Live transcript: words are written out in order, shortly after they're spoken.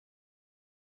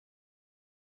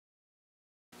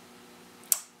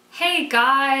Hey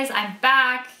guys, I'm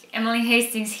back. Emily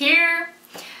Hastings here.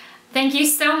 Thank you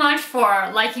so much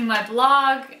for liking my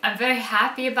blog. I'm very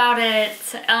happy about it.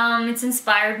 It's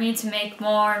inspired me to make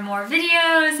more and more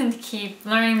videos and to keep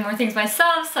learning more things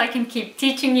myself so I can keep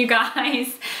teaching you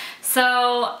guys.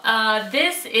 So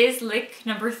this is lick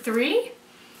number 3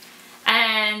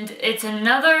 and it's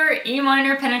another E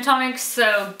minor pentatonic,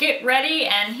 so get ready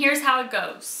and here's how it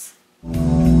goes.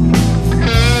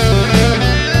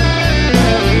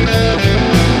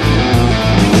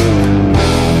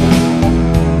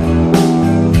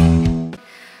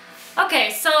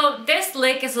 Okay, so this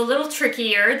lick is a little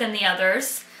trickier than the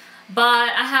others, but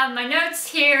I have my notes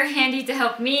here handy to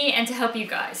help me and to help you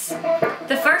guys.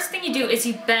 The first thing you do is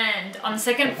you bend on the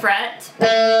 2nd fret. You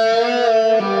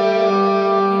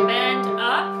bend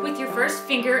up with your first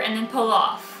finger and then pull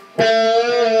off. This is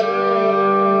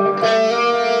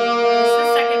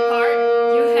the second part.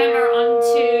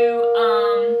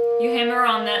 You hammer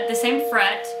on the same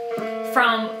fret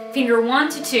from finger 1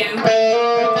 to 2.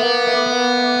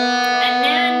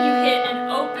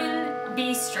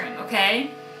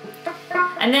 Okay?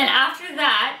 And then after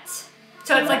that,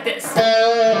 so it's like this.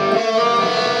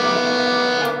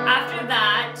 After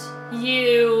that,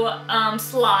 you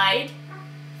slide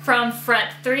from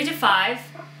fret 3 to 5.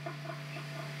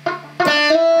 Finger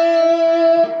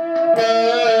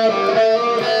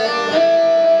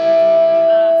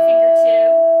 2.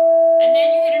 And then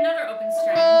you hit another open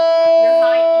string, your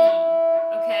high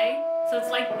E. Okay? So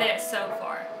it's like this so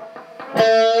far.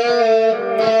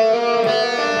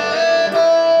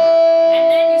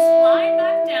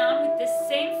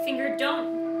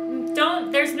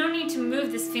 There's no need to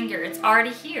move this finger, it's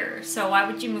already here, so why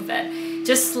would you move it?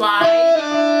 Just slide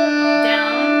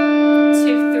down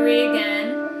to 3 again,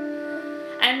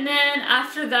 and then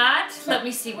after that, let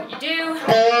me see what you do.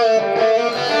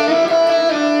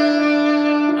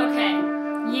 Okay,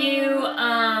 you,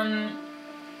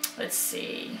 let's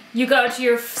see, you go to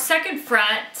your 2nd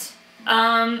fret,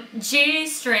 G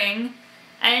string,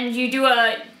 and you do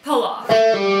a pull off. Okay,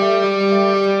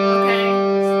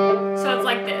 so it's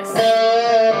like this.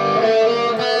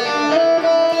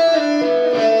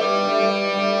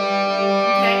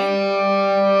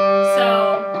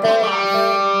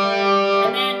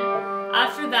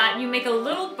 You make a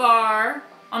little bar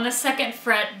on the 2nd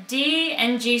fret, D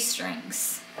and G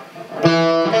strings. So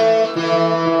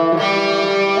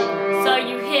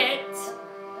you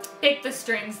pick the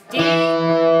strings D, G,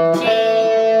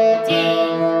 D,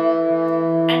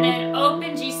 and then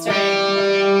open G string.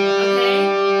 Okay?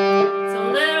 It's a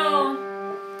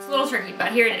little tricky,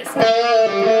 but here it is. That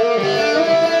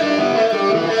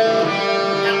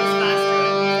was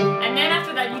faster. And then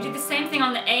after that, you do the same thing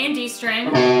on the A and D string.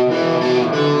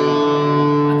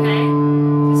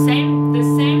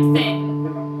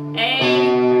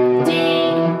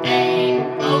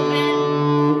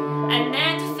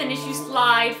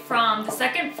 From the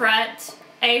 2nd fret,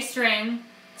 A string,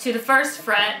 to the 1st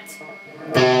fret.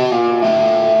 Okay.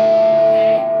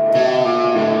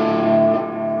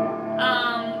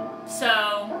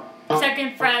 So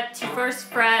 2nd fret to 1st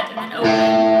fret, and then open.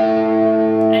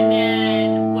 And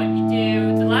then what you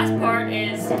do, the last part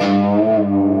is that's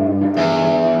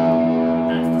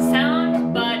the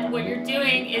sound, but what you're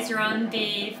doing is you're on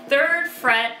the 3rd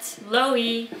fret, low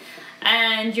E,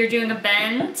 and you're doing a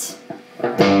bend.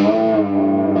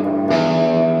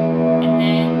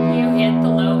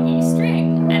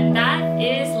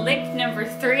 Number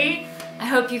 3. I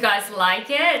hope you guys like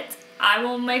it. I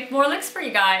will make more licks for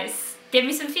you guys. Give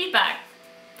me some feedback.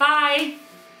 Bye!